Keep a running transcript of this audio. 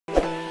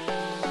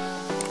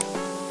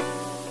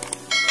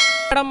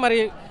Madam మరి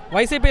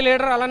YCP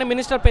leader అలానే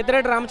minister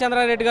Peddireddy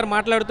Ramachandra Reddy గారు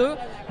మాట్లాడుతూ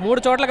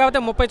 3 చోట్ల కాబట్టి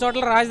 30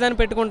 చోట్ల రాజధాని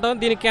పెట్టుకుంటాం,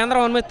 దీనికి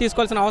కేంద్రం అనుమతి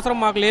తీసుకోవాల్సిన అవసరం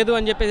మాకు లేదు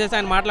అని చెప్పేసి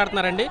ఆయన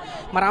మాట్లాడుతున్నారండి.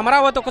 మరి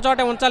అమరావతి ఒక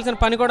చోట ఉంచాల్సిన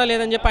పని కూడా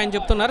లేదని చెప్పి ఆయన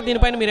చెప్తున్నారు.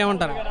 దీనిపైన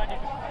మీరేమంటారు?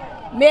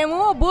 మేము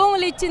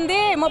భూములు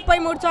ఇచ్చింది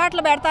 33 చోట్ల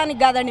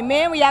పెడతానికి కాదండి.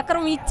 మేము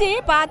ఎకరం ఇచ్చి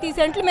 25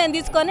 సెంట్లు మేము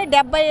తీసుకొని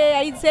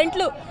 75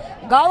 సెంట్లు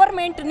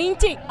గవర్నమెంట్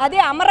నుంచి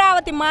అదే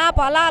అమరావతి మా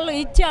పొలాలు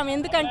ఇచ్చాము.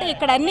 ఎందుకంటే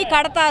ఇక్కడ అన్నీ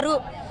కడతారు,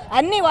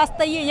 అన్నీ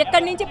వస్తాయి.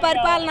 ఇక్కడి నుంచి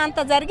పరిపాలన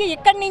అంతా జరిగి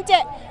ఇక్కడి నుంచే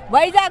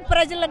వైజాగ్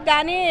ప్రజలకు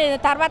కానీ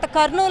తర్వాత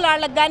కర్నూలు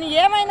వాళ్ళకి కానీ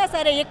ఏమైనా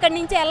సరే ఇక్కడి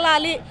నుంచి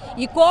వెళ్ళాలి.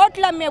 ఈ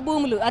కోట్లు అమ్మే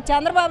భూములు ఆ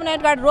చంద్రబాబు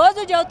నాయుడు గారు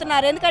రోజు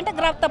చెబుతున్నారు. ఎందుకంటే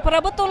గత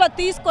ప్రభుత్వంలో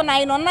తీసుకుని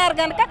ఆయన ఉన్నారు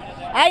కనుక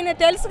ఆయన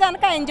తెలుసు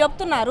కనుక ఆయన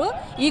చెప్తున్నారు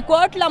ఈ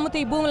కోట్లు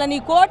అమ్ముతాయి భూములని.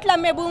 ఈ కోట్లు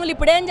అమ్మే భూములు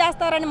ఇప్పుడు ఏం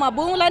చేస్తారని మా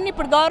భూములన్నీ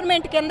ఇప్పుడు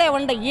గవర్నమెంట్ కిందే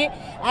ఉండయి.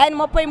 ఆయన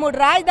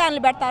 33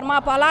 రాజధానులు పెడతారు. మా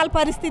పొలాల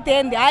పరిస్థితి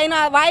ఏంది?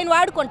 ఆయన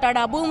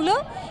వాడుకుంటాడు ఆ భూములు.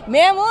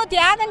 మేము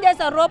త్యాగం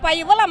చేశారు,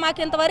 రూపాయి ఇవ్వాల.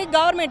 మాకు ఇంతవరకు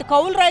గవర్నమెంట్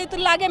కౌలు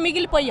రైతుల్లాగే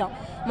మిగిలిపోయాం.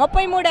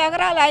 33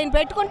 ఎకరాలు ఆయన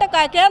పెట్టుకుంటే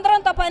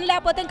కేంద్రంతో పని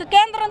లేకపోతే ఇంకా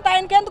కేంద్రంతో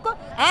ఆయనకి ఎందుకు?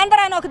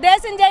 ఆంధ్రాని ఒక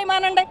దేశం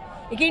చేయమనండి.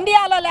 ఇక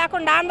ఇండియాలో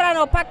లేకుండా ఆంధ్రాని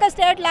ఒక పక్క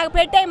స్టేట్ లాగా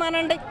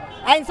పెట్టేయమనండి.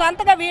 ఆయన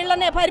సొంతగా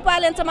వీళ్ళనే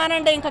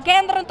పరిపాలించమనండి. ఇంకా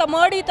కేంద్రంతో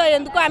మోడీతో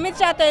ఎందుకు, అమిత్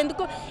షాతో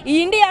ఎందుకు, ఈ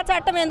ఇండియా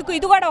చట్టం ఎందుకు?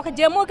 ఇది కూడా ఒక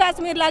జమ్మూ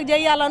కాశ్మీర్ లాగా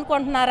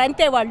చేయాలనుకుంటున్నారు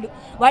అంతే.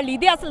 వాళ్ళు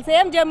ఇది అసలు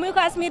సేమ్ జమ్మూ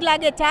కాశ్మీర్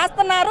లాగే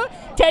చేస్తున్నారు.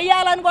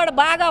 చెయ్యాలని కూడా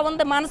బాగా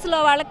ఉంది మనసులో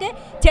వాళ్ళకి.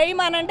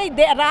 చేయమనండి.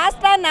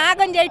 రాష్ట్రాన్ని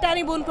ఆగం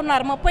చేయటానికి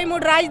పూనుకున్నారు.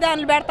 33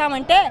 రాజధానులు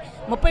పెడతామంటే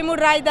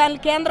 33 రాజధానులు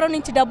కేంద్రం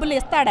నుంచి డబ్బులు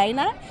ఇస్తాడు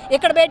ఆయన?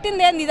 ఇక్కడ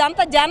పెట్టింది ఏంది?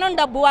 ఇదంతా జనం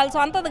డబ్బు, వాళ్ళ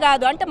సొంతది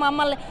కాదు. అంటే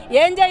మమ్మల్ని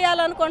ఏం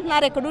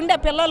చేయాలనుకుంటున్నారు? ఇక్కడ ఉండే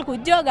పిల్లలకు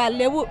ఉద్యోగాలు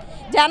లేవు,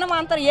 జనం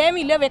అంతా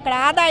ఏమీ లేవు, ఇక్కడ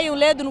ఆదాయం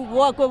లేదు.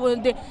 నువ్వు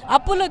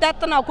అప్పులు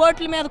తెస్తున్నావు,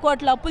 కోట్ల మీద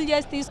కోట్లు అప్పులు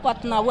చేసి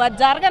తీసుకొస్తున్నావు. అది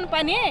జరగని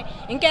పని.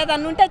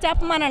 ఇంకేదన్నా ఉంటే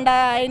చెప్పమానండి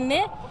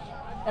ఆయన్ని,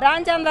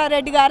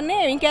 రామచంద్రారెడ్డి గారిని.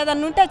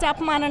 ఇంకేదన్నా ఉంటే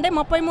చెప్పమానండి.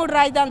 33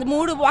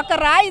 రాజధానులు ఒక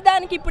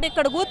రాజధానికి ఇప్పుడు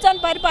ఇక్కడ కూర్చొని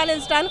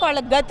పరిపాలించడానికి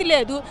వాళ్ళకి గతి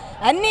లేదు.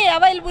 అన్నీ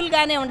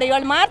అవైలబుల్గానే ఉండేవి.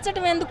 వాళ్ళు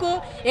మార్చడం ఎందుకు?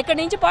 ఇక్కడి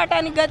నుంచి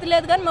పోవటానికి గతి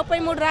లేదు. కానీ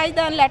 33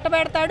 రాజధానులు ఎట్ట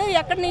పెడతాడు?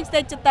 ఎక్కడి నుంచి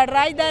తెచ్చిస్తాడు?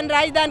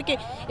 రాజధానికి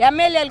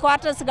ఎమ్మెల్యేలు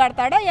క్వార్టర్స్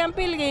కడతాడా?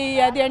 ఎంపీలకి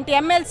అదేంటి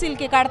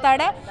ఎమ్మెల్సీలకి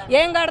కడతాడా?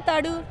 ఏం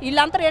కడతాడు?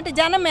 వీళ్ళంతా ఏంటి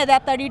జనం మీద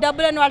వేస్తాడు ఈ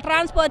డబ్బులని. వాళ్ళ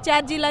ట్రాన్స్పోర్ట్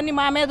ఛార్జీలన్నీ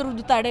మా మీద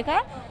రుద్దుతాడు.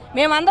 ఇక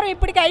మేమందరం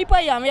ఇప్పటికీ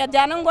అయిపోయాం,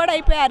 జనం కూడా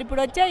అయిపోయారు.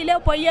 ఇప్పుడు వచ్చేవి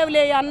లేవు, పోయేవి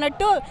లేవు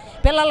అన్నట్టు.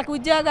 పిల్లలకు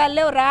ఉద్యోగాలు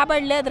లేవు,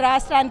 రాబడి లేదు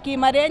రాష్ట్రానికి.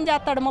 మరేం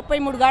చేస్తాడు?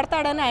 33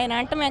 కడతాడని ఆయన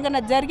అంటం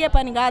ఏదైనా జరిగే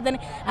పని కాదని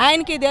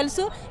ఆయనకి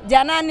తెలుసు.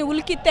 జనాన్ని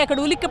ఉలికిస్తే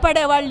ఇక్కడ ఉలిక్కి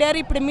పడేవాళ్ళు లేరు.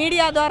 ఇప్పుడు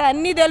మీడియా ద్వారా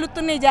అన్నీ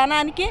తెలుస్తున్నాయి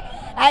జనానికి.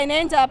 ఆయన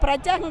ఏం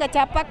ప్రత్యేకంగా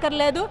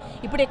చెప్పక్కర్లేదు.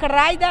 ఇప్పుడు ఇక్కడ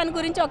రాజధాని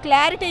గురించి ఒక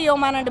క్లారిటీ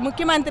ఇవ్వమనండి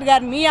ముఖ్యమంత్రి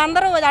గారు. మీ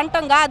అందరూ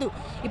అంటాం కాదు.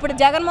 ఇప్పుడు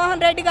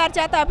జగన్మోహన్ రెడ్డి గారి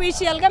చేత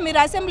అఫీషియల్గా మీరు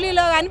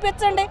అసెంబ్లీలో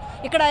అనిపించండి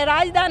ఇక్కడ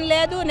రాజధాని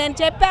లేదు నేను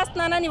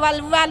చెప్పేస్తున్నానని.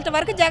 వాళ్ళ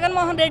వరకు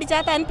జగన్మోహన్ రెడ్డి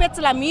చేత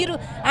అనిపించలా, మీరు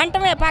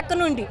అంటమే పక్క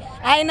నుండి.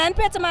 ఆయన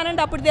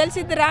అనిపించమనండి, అప్పుడు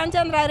తెలిసిద్ది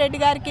రామచంద్రారెడ్డి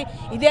గారికి.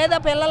 ఇదేదో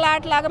పిల్లల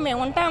ఆటలాగా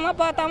మేము ఉంటామా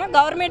పోతామా,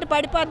 గవర్నమెంట్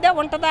పడిపోద్దే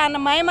ఉంటుందా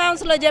అన్న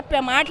మైమాంసలో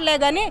చెప్పే మాటలే.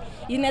 కానీ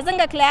ఇది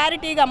నిజంగా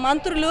క్లారిటీగా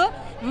మంత్రులు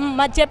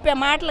చెప్పే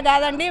మాటలు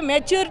కాదండి.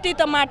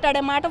 మెచ్యూరిటీతో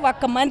మాట్లాడే మాట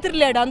ఒక్క మంత్రి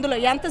లేడు అందులో.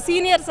 ఎంత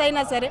సీనియర్స్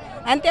అయినా సరే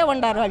అంతే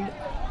ఉండారు వాళ్ళు.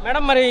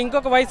 మేడం మరి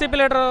ఇంకొక వైసీపీ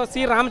లీడర్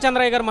సి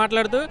రామచంద్రయ్య గారు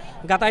మాట్లాడుతూ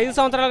గత 5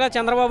 సంవత్సరాలుగా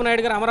చంద్రబాబు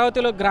నాయుడు గారు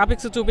అమరావతిలో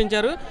గ్రాఫిక్స్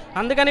చూపించారు,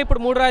 అందుకని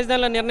ఇప్పుడు 3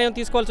 రాజధానుల నిర్ణయం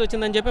తీసుకోవాల్సి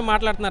వచ్చిందని చెప్పి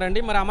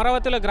మాట్లాడుతున్నారండి. మరి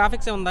అమరావతిలో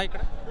గ్రాఫిక్స్ ఉందా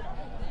ఇక్కడ?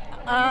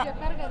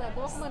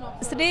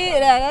 శ్రీ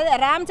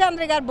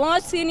రామచంద్ర గారు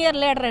మోస్ట్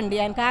సీనియర్ లీడర్ అండి.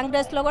 ఆయన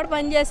కాంగ్రెస్లో కూడా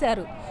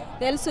పనిచేశారు,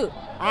 తెలుసు.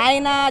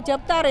 ఆయన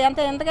చెప్తారు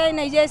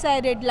ఎంతకైనా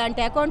విజయసాయి రెడ్డి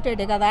లాంటి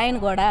అకౌంటెంట్ కదా ఆయన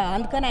కూడా.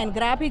 అందుకని ఆయన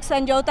గ్రాఫిక్స్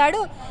అని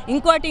చెబుతాడు,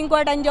 ఇంకోటి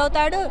అని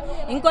చెబుతాడు.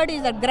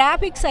 ఇంకోటి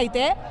గ్రాఫిక్స్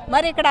అయితే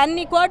మరి ఇక్కడ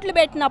అన్ని కోట్లు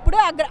పెట్టినప్పుడు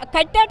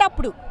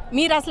కట్టేటప్పుడు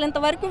మీరు అసలు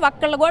ఇంతవరకు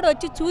ఒక్కళ్ళు కూడా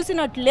వచ్చి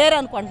చూసినట్లు లేరు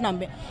అనుకుంటున్నాం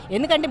మేము.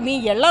 ఎందుకంటే మీ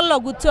ఇళ్లల్లో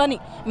కూర్చొని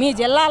మీ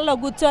జిల్లాల్లో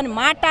కూర్చొని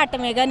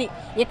మాట్లాడటమే కానీ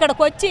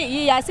ఇక్కడికి వచ్చి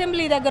ఈ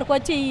అసెంబ్లీ దగ్గరకు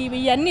వచ్చి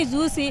ఇవన్నీ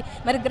చూసి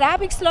మరి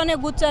గ్రాఫిక్స్లోనే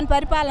కూర్చొని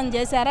పరిపాలన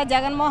చేశారా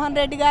జగన్మోహన్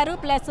రెడ్డి గారు?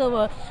 ప్లస్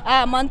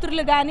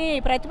మంత్రులు కానీ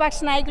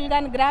ప్రతిపక్ష నాయకులు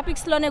కానీ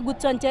గ్రాఫిక్స్లోనే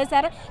కూర్చొని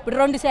చేశారా? ఇప్పుడు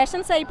 2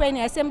 సెషన్స్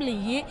అయిపోయినాయి అసెంబ్లీ,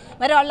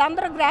 మరి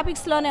వాళ్ళందరూ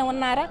గ్రాఫిక్స్లోనే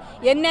ఉన్నారా?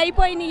 ఎన్ని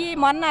అయిపోయినాయి?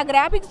 మొన్న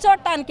గ్రాఫిక్స్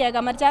చూడటానికేగా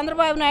మరి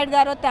చంద్రబాబు నాయుడు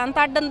గారు వస్తే అంత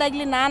అడ్డం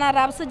తగిలి నానా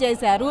రభస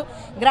చేశారు.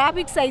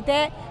 గ్రాఫిక్స్ అయితే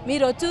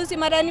మీరు చూసి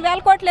మరి అన్ని వేల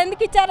కోట్లు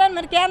ఎందుకు ఇచ్చారని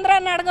మరి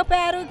కేంద్రాన్ని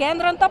అడగపోయారు.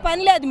 కేంద్రంతో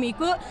పని లేదు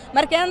మీకు.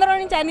 మరి కేంద్రం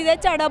నుంచి అన్ని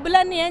తెచ్చి ఆ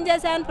డబ్బులన్నీ ఏం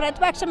చేశారని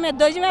ప్రతిపక్షం మీద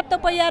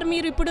ధ్వజమెత్తపోయారు.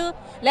 మీరు ఇప్పుడు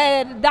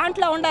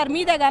దాంట్లో ఉండారు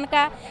మీదే కనుక.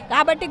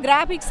 కాబట్టి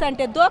గ్రాఫిక్స్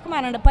అంటే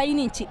దూకమానండి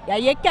పైనుంచి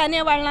ఎక్కి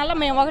అనేవాళ్ళ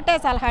మేము ఒకటే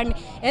సలహాండి.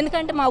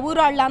 ఎందుకంటే మా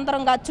ఊరు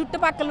వాళ్ళందరం కాదు,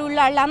 చుట్టుపక్కల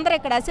ఊళ్ళో వాళ్ళందరూ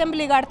ఇక్కడ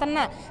అసెంబ్లీ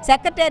కడుతున్నా,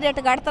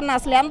 సెక్రటేరియట్ కడుతున్నా,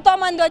 అసలు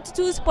ఎంతోమంది వచ్చి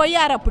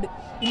చూసిపోయారు. అప్పుడు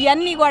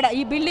ఇవన్నీ కూడా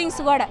ఈ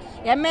బిల్డింగ్స్ కూడా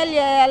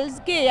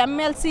ఎమ్మెల్యేలకి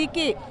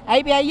ఎమ్మెల్సీకి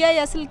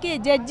ఐఏఎస్లకి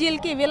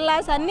జడ్జీలకి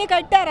విల్లాస్ అన్నీ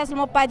కట్టారు. అసలు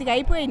 30కి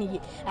అయిపోయినాయి.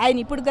 ఆయన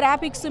ఇప్పుడు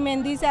గ్రాఫిక్స్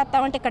మేము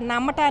తీసేస్తామంటే ఇక్కడ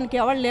నమ్మటానికి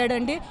ఎవడు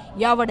లేడండి.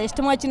 ఎవడు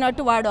ఇష్టం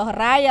వచ్చినట్టు వాడు ఒక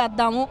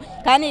రాయేద్దాము.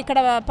 కానీ ఇక్కడ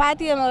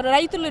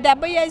రైతులు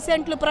 75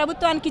 సెంట్లు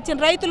ప్రభుత్వానికి ఇచ్చిన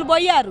రైతులు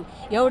పోయారు.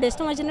 ఎవడు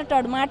ఇష్టం వచ్చినట్టు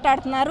వాడు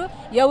మాట్లాడుతున్నారు.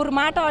 ఎవరు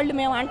మాట వాళ్ళు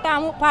మేము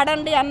అంటాము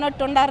పడండి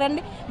అన్నట్టు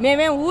ఉండారండి.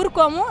 మేమేం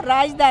ఊరుకోము.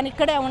 రాజధాని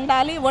ఇక్కడే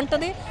ఉండాలి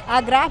ఉంటుంది. ఆ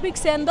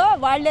గ్రాఫిక్స్ ఏందో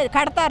వాళ్ళే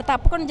కడతారు.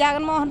 తప్పకుండా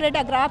జగన్మోహన్ రెడ్డి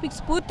ఆ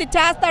గ్రాఫిక్స్ పూర్తి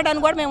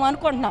చేస్తాడని కూడా మేము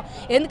అనుకుంటున్నాం.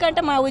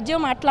 ఎందుకంటే మా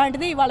ఉద్యమం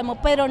అట్లాంటిది. ఇవాళ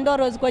 32వ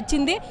రోజుకి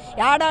వచ్చింది.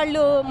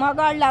 ఆడాళ్ళు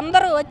మగాళ్ళు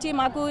అందరూ వచ్చి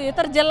మాకు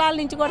ఇతర జిల్లాల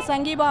నుంచి కూడా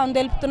సంఘీభావం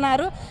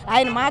తెలుపుతున్నారు.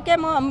 ఆయన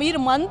మాకేమో మీరు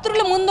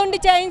మంత్రులు ముందుండి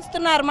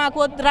చేయిస్తున్నారు.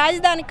 మాకు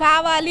రాజధాని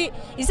కావాలి,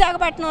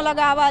 విశాఖపట్నంలో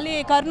కావాలి,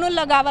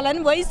 కర్నూలులో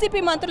కావాలని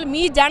వైసీపీ మంత్రులు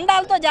మీ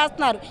జెండాలతో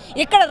చేస్తున్నారు.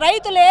 ఇక్కడ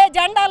రైతులు ఏ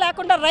జెండా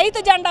లేకుండా రైతు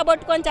జెండా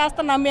పట్టుకొని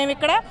చేస్తున్నాం మేము.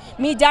 ఇక్కడ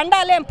మీ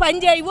జెండాలు ఏం పని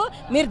చేయవు.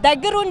 మీరు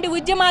దగ్గరుండి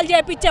ఉద్యమాలు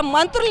చేపించే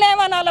మంత్రులు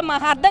ఏమనాలో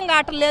మాకు అర్థం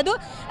కావట్లేదు.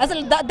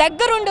 అసలు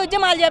దగ్గరుండి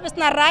ఉద్యమాలు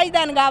చేపిస్తున్నారు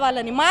రాజధాని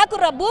కావాలని. మాకు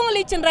భూములు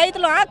ఇచ్చిన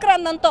రైతులు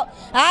ఆక్రందంతో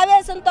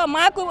ఆవేశంతో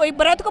మాకు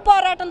బ్రతుకు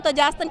పోరాటంతో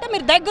చేస్తుంటే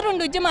మీరు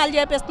దగ్గరుండి ఉద్యమాలు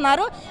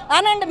చేపిస్తున్నారు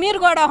అనండి. మీరు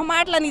కూడా ఒక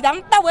మాటలని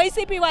ఇదంతా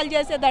వైసీపీ వాళ్ళు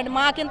చేసేదండి.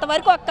 మాకు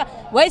ఇంతవరకు ఒక్క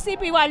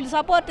వైసీపీ వాళ్ళు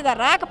సపోర్ట్గా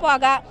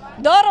రాకపోగా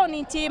దూరం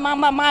నుంచి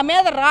మా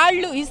మీద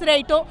రాళ్ళు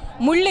ఇసిరేయటం,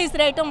 ముళ్ళు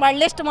ఇసిరేయటం,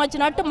 వాళ్ళు ఇష్టం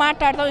వచ్చినట్టు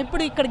మాట్లాడతాం.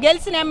 ఇప్పుడు ఇక్కడ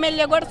గెలిచిన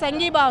ఎమ్మెల్యే కూడా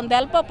సంఘీభావం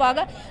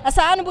తెలపపోగా ఆ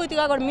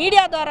సానుభూతిగా కూడా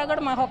మీడియా ద్వారా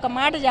కూడా మాకు ఒక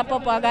మాట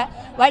చెప్పపోగా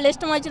వాళ్ళు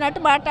ఇష్టం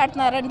వచ్చినట్టు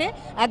మాట్లాడుతున్నారండి.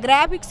 ఆ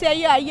గ్రాఫిక్స్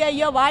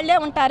అయ్యో వాళ్ళే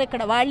ఉంటారు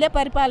ఇక్కడ, వాళ్ళే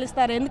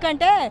పరిపాలిస్తారు.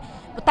 ఎందుకంటే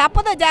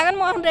తప్పదు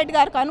జగన్మోహన్ రెడ్డి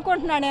గారికి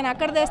అనుకుంటున్నాను నేను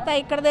అక్కడ తెస్తా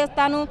ఇక్కడ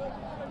తెస్తాను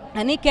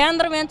అని.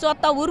 కేంద్రం ఏం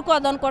చూస్తా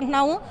ఊరుకోదు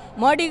అనుకుంటున్నాము.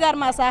 మోడీ గారు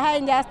మా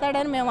సహాయం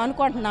చేస్తాడని మేము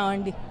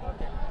అనుకుంటున్నామండి.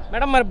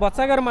 మేడం, మరి బొత్స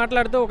గారు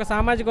మాట్లాడుతూ ఒక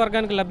సామాజిక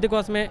వర్గానికి లబ్ధి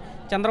కోసమే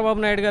చంద్రబాబు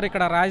నాయుడు గారు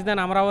ఇక్కడ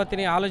రాజధాని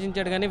అమరావతిని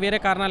ఆలోచించాడు కానీ వేరే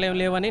కారణాలు ఏం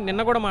లేవని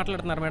నిన్న కూడా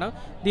మాట్లాడుతున్నారు. మేడం,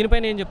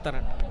 దీనిపైన ఏం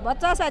చెప్తారండి?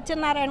 బొత్స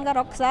సత్యనారాయణ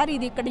గారు ఒకసారి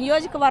ఇది ఇక్కడ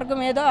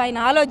నియోజకవర్గం ఏదో ఆయన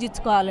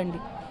ఆలోచించుకోవాలండి.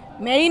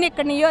 మెయిన్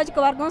ఇక్కడ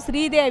నియోజకవర్గం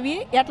శ్రీదేవి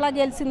ఎట్లా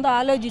గెలిచిందో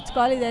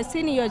ఆలోచించుకోవాలి. ఇది ఎస్సీ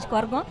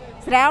నియోజకవర్గం.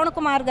 శ్రావణ్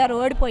కుమార్ గారు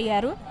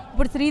ఓడిపోయారు.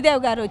 ఇప్పుడు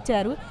శ్రీదేవి గారు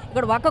వచ్చారు.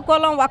 ఇక్కడ ఒక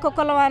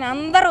కులం అని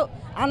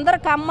అందరూ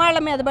కమ్మాళ్ళ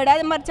మీద పడి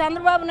అది మరి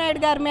చంద్రబాబు నాయుడు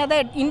గారి మీద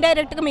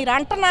ఇండైరెక్ట్గా మీరు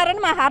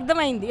అంటున్నారని మాకు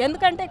అర్థమైంది.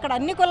 ఎందుకంటే ఇక్కడ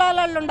అన్ని కులాల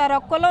వాళ్ళు ఉన్నారు,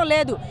 ఒక కులం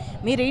లేదు.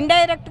 మీరు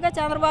ఇండైరెక్ట్గా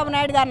చంద్రబాబు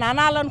నాయుడు గారిని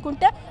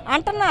అనాలనుకుంటే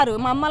అంటున్నారు,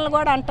 మమ్మల్ని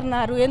కూడా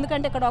అంటున్నారు.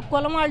 ఎందుకంటే ఇక్కడ ఒక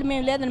కులం వాళ్ళు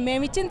మేము లేదని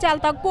మేము ఇచ్చింది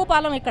చాలా తక్కువ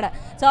పొలం. ఇక్కడ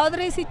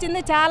చౌదరీస్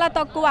ఇచ్చింది చాలా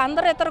తక్కువ.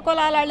 అందరూ ఇతర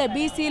కులాల వాళ్ళే,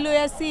 బీసీలు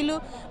ఎస్సీలు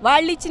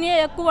వాళ్ళు ఇచ్చినవి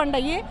ఎక్కువ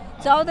ఉండయి.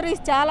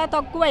 చౌదరీస్ చాలా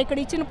తక్కువ. ఇక్కడ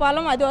ఇచ్చిన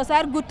పొలం అది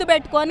ఒకసారి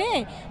గుర్తుపెట్టుకొని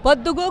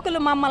పొద్దుగూకులు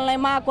మమ్మల్ని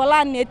మా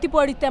కులాన్ని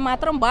ఎత్తిపోడితే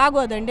మాత్రం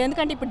బాగోదండి.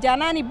 ఎందుకంటే ఇప్పుడు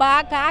జనాన్ని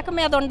బాగా కాక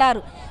మీద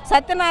ఉండారు.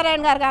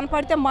 సత్యనారాయణ గారు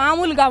కనపడితే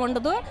మామూలుగా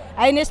ఉండదు.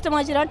 ఆయన ఇష్టం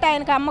వచ్చినట్టు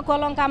ఆయనకు అమ్మ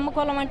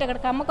కులం అంటే ఇక్కడ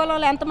అమ్మ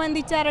కులంలో ఎంతమంది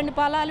ఇచ్చారండి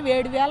పొలాలు?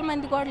 7,000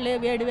 మంది కూడా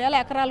లేవు.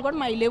 7,000 ఎకరాలు కూడా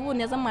మాకు లేవు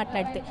నిజం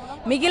మాట్లాడితే.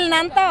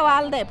 మిగిలినంతా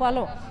వాళ్ళదే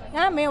పొలం.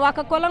 మేము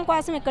ఒక కులం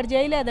కోసం ఇక్కడ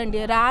చేయలేదండి.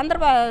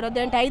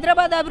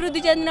 హైదరాబాద్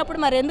అభివృద్ధి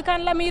చెందినప్పుడు మరి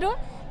ఎందుకనలా మీరు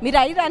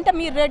అంటే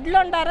మీరు రెడ్లు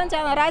ఉంటారని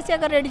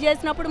రాజశేఖర రెడ్డి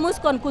చేసినప్పుడు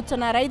మూసుకొని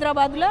కూర్చున్నారు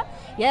హైదరాబాద్లో.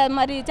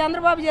 మరి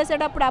చంద్రబాబు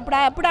చేసేటప్పుడు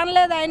అప్పుడు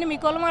అనలేదు ఆయన మీ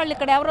కులం వాళ్ళు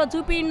ఇక్కడ ఎవరో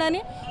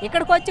చూపించండి.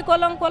 ఇక్కడికి వచ్చి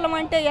కులం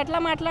అంటే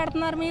ఎట్లా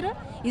మాట్లాడుతున్నారు మీరు?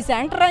 ఈ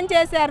సెంటర్ అని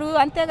చేశారు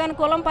అంతేగాని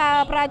కులం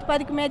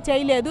ప్రాతిపదిక మీద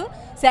చేయలేదు.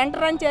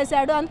 సెంటర్ అని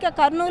చేశాడు. అందుకే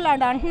కర్నూలు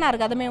అంటున్నారు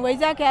కదా, మేము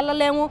వైజాగ్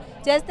వెళ్ళలేము,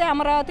 చేస్తే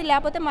అమరావతి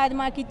లేకపోతే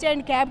మాకు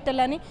ఇచ్చేయండి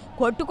క్యాపిటల్ అని.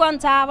 కొట్టుకొని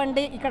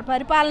చావండి. ఇక్కడ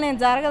పరిపాలన ఏం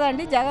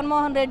జరగదండి.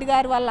 జగన్మోహన్ రెడ్డి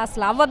గారి వల్ల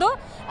అసలు అవ్వదు.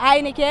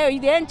 ఆయనకి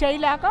ఇదేం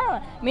చేయలేక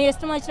మీ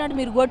ఇష్టం వచ్చినట్టు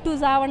మీరు కొట్టు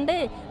చావండి,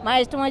 మా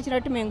ఇష్టం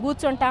వచ్చినట్టు మేము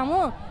కూర్చుంటాము,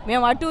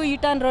 మేము అటు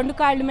ఇటు అని 2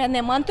 కాళ్ళ మీద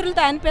నేను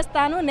మంత్రులతో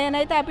అనిపిస్తాను.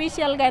 నేనైతే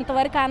అఫీషియల్గా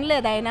ఇంతవరకు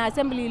అనలేదు ఆయన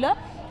అసెంబ్లీలో.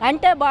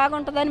 అంటే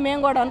బాగుంటుందని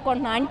మేము కూడా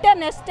అనుకుంటున్నాం. అంటే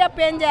నెక్స్ట్ స్టెప్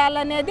ఏం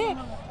చేయాలనేది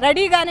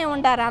రెడీగానే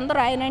ఉంటారు అందరూ.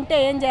 ఆయన అంటే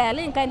ఏం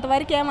చేయాలి ఇంకా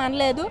ఇంతవరకు ఏం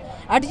అనలేదు.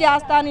 అటు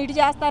చేస్తాను ఇటు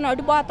చేస్తాను,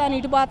 అటు పోతాను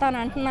ఇటు పోతాను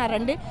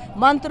అంటున్నారండి.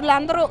 మంత్రులు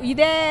అందరూ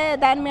ఇదే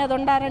దాని మీద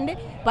ఉండారండి.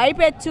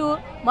 పైపెచ్చు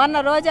మొన్న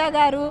రోజా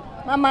గారు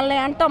మమ్మల్ని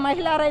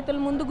మహిళా రైతులు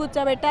ముందు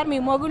కూర్చోబెట్టారు, మీ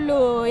మొగుళ్ళు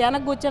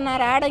వెనక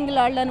కూర్చున్నారు ఆడంగిల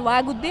వాళ్ళని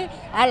వాగుద్ది.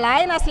 వాళ్ళు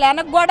ఆయన అసలు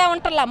వెనక కూడా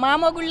ఉంటల్లా. మా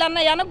మొగుళ్ళు అన్న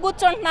వెనక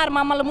కూర్చుంటున్నారు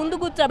మమ్మల్ని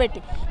ముందు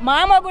కూర్చోబెట్టి. మా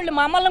మొగుళ్ళు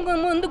మమ్మల్ని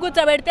ముందు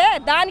కూర్చోబెడితే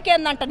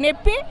దానికేందంట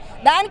నొప్పి,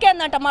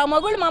 దానికేందంట మా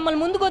మొగుళ్ళు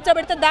మమ్మల్ని ముందు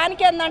కూర్చోబెడితే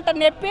దానికేందంట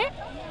నొప్పి.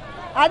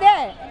 అదే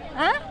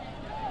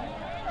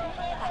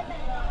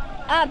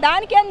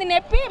దానికేంది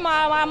నొప్పి.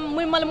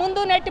 మిమ్మల్ని ముందు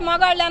నెట్టి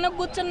మగాళ్ళు వెనక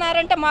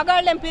కూర్చున్నారంటే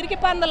మగాళ్ళు ఏం పిరికి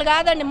పందలు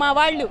కాదండి. మా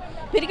వాళ్ళు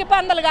పిరికి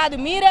పందలు కాదు.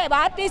 మీరే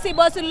ఆర్టీసీ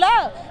బస్సుల్లో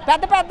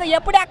పెద్ద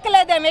ఎప్పుడు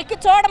ఎక్కలేదేమో ఎక్కి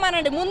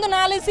చూడమనండి. ముందు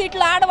 4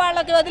 సీట్లు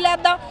ఆడవాళ్ళకి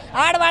వదిలేద్దాం,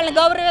 ఆడవాళ్ళని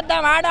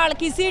గౌరవిద్దాం,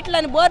 ఆడవాళ్ళకి ఈ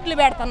సీట్లని బోర్డులు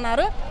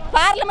పెడుతున్నారు.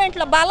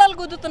 పార్లమెంట్లో బలాలు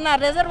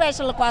గుద్దుతున్నారు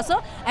రిజర్వేషన్ల కోసం.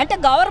 అంటే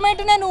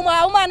గవర్నమెంట్నే నువ్వు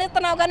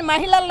అవమానిస్తున్నావు కానీ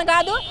మహిళలను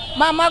కాదు,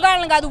 మా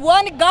మగాళ్ళని కాదు,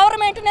 ఓన్లీ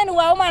గవర్నమెంట్నే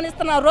నువ్వు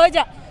అవమానిస్తున్నావు.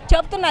 రోజా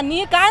చెప్తున్నా, నీ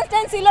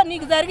కాన్స్టిట్యున్సీలో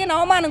నీకు జరిగిన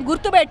అవమానం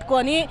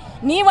గుర్తుపెట్టుకొని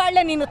నీ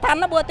వాళ్ళే నిన్ను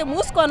తన్నబోతే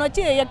మూసుకొని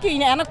వచ్చి ఎక్కి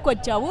వెనక్కి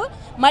వచ్చావు.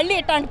 మళ్ళీ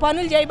ఇట్లాంటి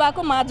పనులు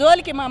చేయబాకు, మా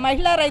జోలికి మా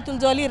మహిళా రైతుల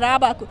జోలి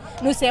రాబాకు.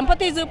 నువ్వు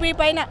సింపతి చూపి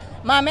పైన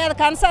మా మీద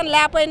కన్సర్న్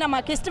లేకపోయినా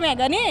మాకు ఇష్టమే,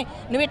 కానీ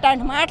నువ్వు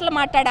ఇట్లాంటి మాటలు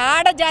మాట్లాడి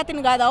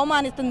ఆడజాతిని కాదు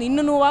అవమానిస్తుంది.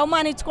 నువ్వు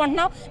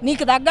అవమానించుకుంటున్నావు,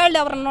 నీకు తగ్గాళ్ళు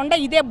ఎవరన్నా ఉండే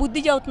ఇదే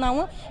బుద్ధి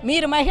చెబుతున్నాము.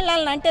 మీరు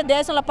మహిళలను అంటే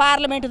దేశంలో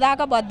పార్లమెంటు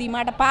దాకా పోద్ది ఈ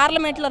మాట.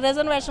 పార్లమెంట్లో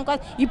రిజర్వేషన్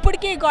కోసం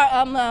ఇప్పటికీ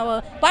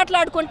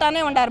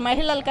పాటలాడుకుంటానే ఉండారు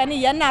మహిళలు, కానీ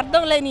ఇవన్నీ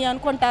అర్థం లేని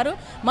అనుకుంటారు.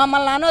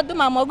 మమ్మల్ని అనొద్దు,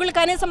 మా మొగుళ్ళు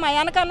కనీసం మా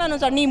వెనకన్నా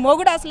నువ్వు నీ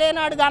మొగుడు అసలు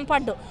ఏనాడు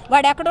కనపడ్డు,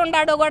 వాడు ఎక్కడ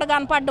ఉన్నాడో కూడా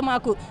కనపడ్డు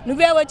మాకు.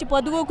 నువ్వే వచ్చి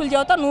పొద్దుగూకులు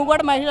చెబుతావు, నువ్వు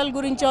కూడా మహిళల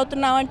గురించి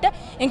చెబుతున్నావు అంటే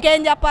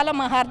ఇంకేం చెప్పాలో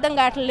మాకు అర్థం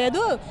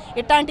కావట్లేదు.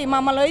 ఇట్లాంటి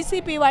మమ్మల్ని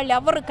వైసీపీ వాళ్ళు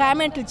ఎవరు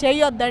కామెంట్లు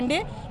చేయొద్దండి.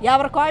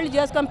 ఎవరి కాళ్ళు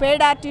చేసుకొని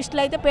పెయిడ్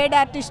ఆర్టిస్టులు అయితే పెయిడ్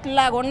ఆర్టిస్టులు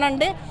లాగా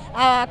ఉండండి,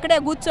 అక్కడే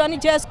కూర్చొని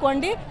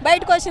చేసుకోండి.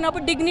 బయటకు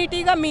వచ్చినప్పుడు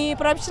డిగ్నిటీగా మీ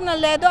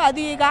ప్రొఫెషనల్ లేదు.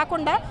 అది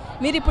కాకుండా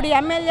మీరు ఇప్పుడు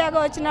ఎమ్మెల్యేగా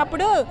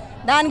వచ్చినప్పుడు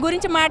దాని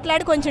గురించి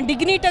మాట్లాడి కొంచెం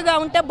డిగ్నిటీగా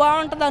ఉంటే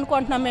బాగుంటుంది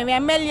అనుకుంటున్నాం. మేము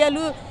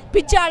ఎమ్మెల్యేలు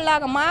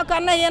పిచ్చాళ్ళలాగా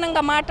మాకన్నా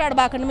హీనంగా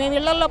మాట్లాడబాకండి. మేము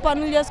ఇళ్లలో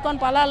పనులు చేసుకొని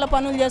పొలాల్లో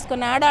పనులు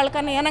చేసుకొని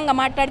ఆడవాళ్ళకన్నా హీనంగా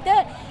మాట్లాడితే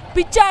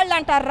పిచ్చాళ్ళు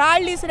అంటారు,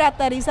 రాళ్ళు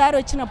ఇసిరేస్తారు ఈసారి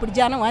వచ్చినప్పుడు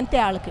జనం, అంతే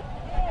వాళ్ళకి.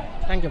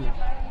 Thank you.